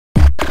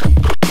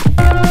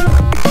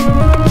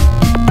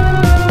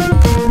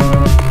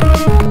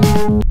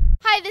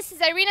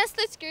Karina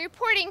Slutsky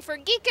reporting for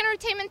Geek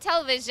Entertainment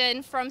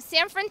Television from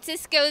San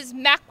Francisco's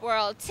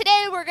Macworld.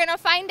 Today we're going to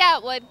find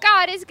out what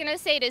God is going to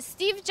say to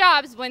Steve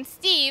Jobs when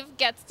Steve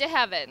gets to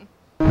heaven.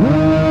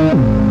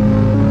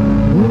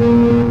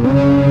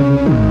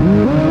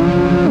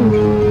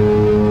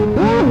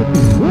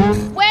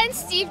 When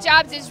Steve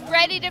Jobs is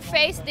ready to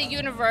face the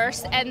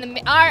universe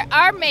and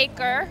our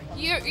maker,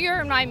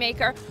 you're my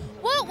maker,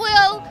 what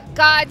will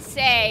God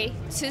say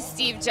to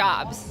Steve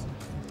Jobs?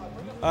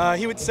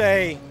 He would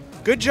say,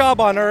 "Good job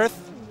on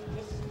Earth,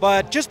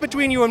 but just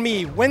between you and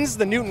me, when's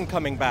the Newton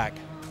coming back?"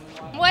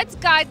 What's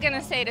God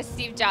gonna say to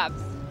Steve Jobs?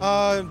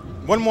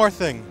 One more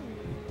thing.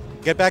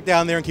 Get back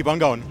down there and keep on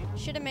going.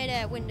 Should have made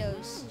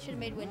Windows. Should have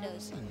made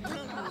Windows.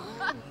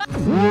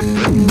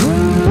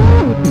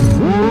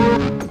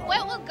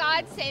 What will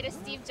God say to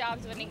Steve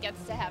Jobs when he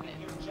gets to heaven?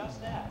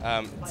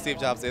 Steve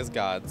Jobs is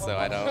God, so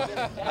I don't.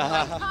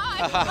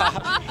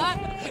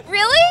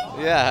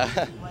 Really?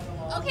 Yeah.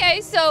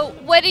 Okay, so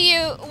what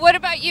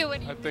about you?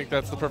 I think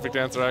that's the perfect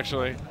answer,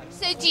 actually.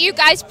 So do you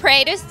guys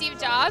pray to Steve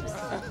Jobs?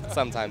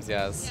 Sometimes,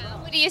 yes.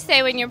 What do you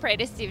say when you pray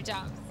to Steve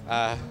Jobs?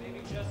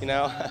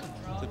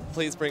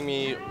 Please bring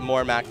me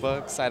more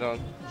MacBooks. I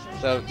don't.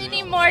 So, How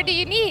many more do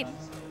you need?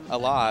 a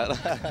lot.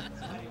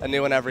 A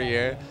new one every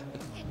year.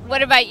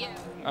 What about you?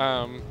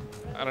 I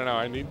don't know.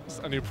 I need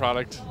a new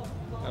product.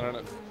 I don't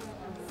know.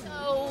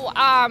 So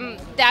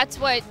that's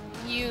what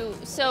you.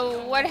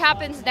 So what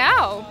happens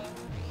now?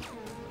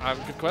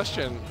 Good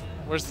question.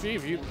 Where's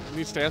Steve? He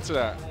needs to answer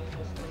that.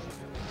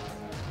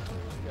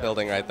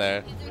 Building right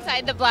there. He's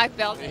inside the black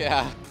building.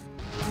 Yeah.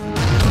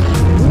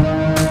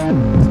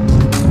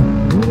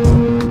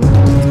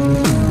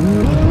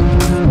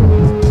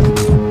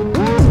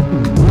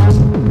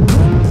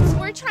 So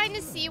we're trying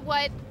to see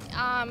what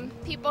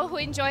people who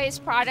enjoy his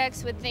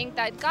products would think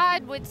that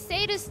God would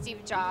say to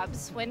Steve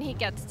Jobs when he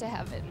gets to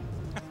heaven.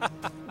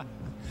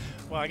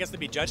 Well, I guess it'd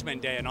be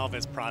Judgment Day and all of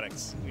his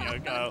products.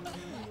 Go,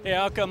 hey,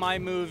 how come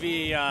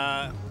iMovie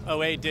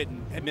 08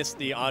 didn't miss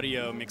the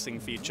audio mixing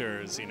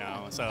features?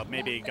 So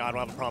maybe God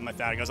will have a problem with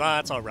that. He goes, oh,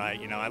 that's all right.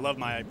 I love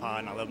my iPod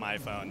and I love my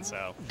iPhone.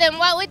 So Then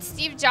what would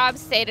Steve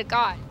Jobs say to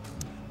God?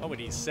 what would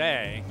he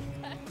say?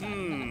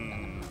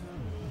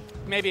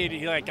 Maybe he'd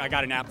be like, I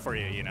got an app for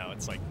you.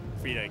 It's like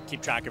for you to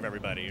keep track of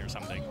everybody or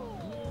something.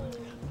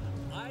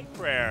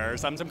 Prayer,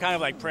 some kind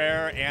of like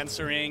prayer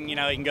answering. You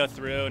can go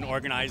through and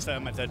organize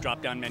them with the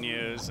drop-down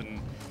menus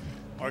and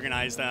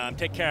organize them,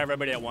 take care of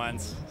everybody at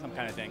once, some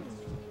kind of thing.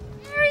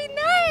 Very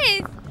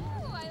nice.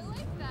 Oh, I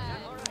like that.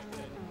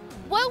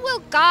 What will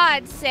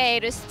God say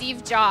to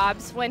Steve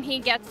Jobs when he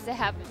gets to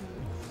heaven?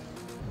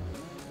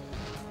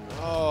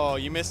 Oh,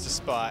 you missed a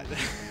spot.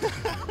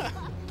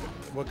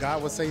 What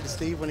God will say to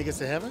Steve when he gets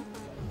to heaven?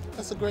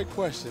 That's a great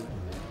question.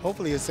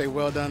 Hopefully he'll say,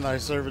 "Well done, thy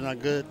servant, thy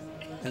good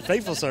and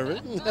faithful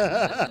servant."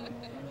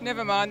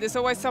 Never mind, there's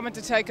always someone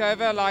to take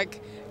over,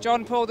 like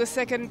John Paul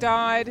II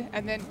died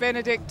and then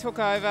Benedict took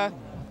over.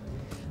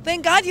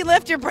 Thank God you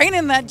left your brain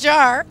in that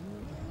jar.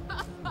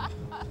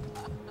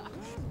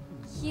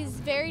 He's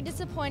very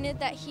disappointed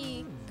that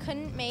he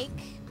couldn't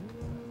make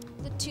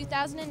the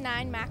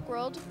 2009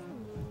 Macworld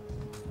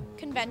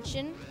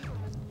convention,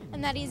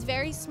 and that he's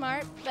very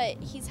smart, but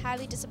he's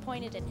highly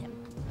disappointed in him.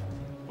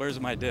 Where's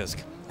my disc?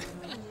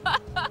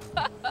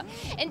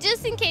 And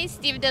just in case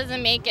Steve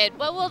doesn't make it,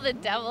 what will the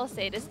devil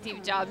say to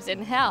Steve Jobs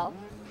in hell?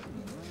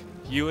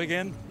 You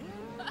again?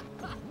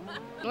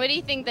 What do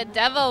you think the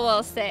devil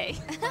will say?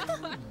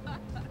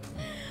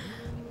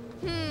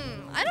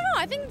 I don't know,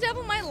 I think the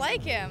devil might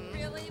like him.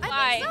 Really? I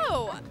Why? think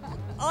so.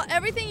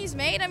 Everything he's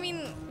made,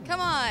 come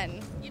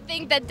on. You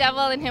think the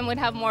devil and him would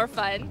have more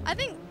fun? I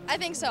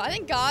think so. I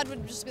think God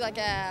would just be like,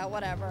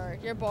 whatever,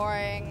 you're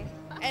boring.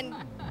 And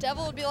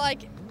devil would be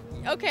like,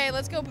 okay,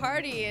 let's go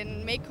party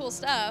and make cool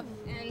stuff.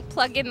 And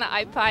plug in the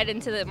iPod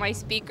into my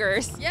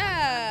speakers.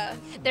 Yeah.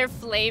 They're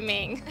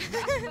flaming.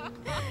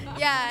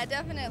 Yeah,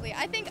 definitely.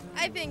 I think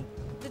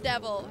the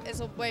devil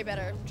is a way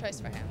better choice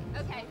for him.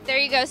 Okay, there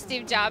you go,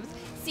 Steve Jobs.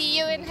 See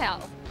you in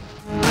hell.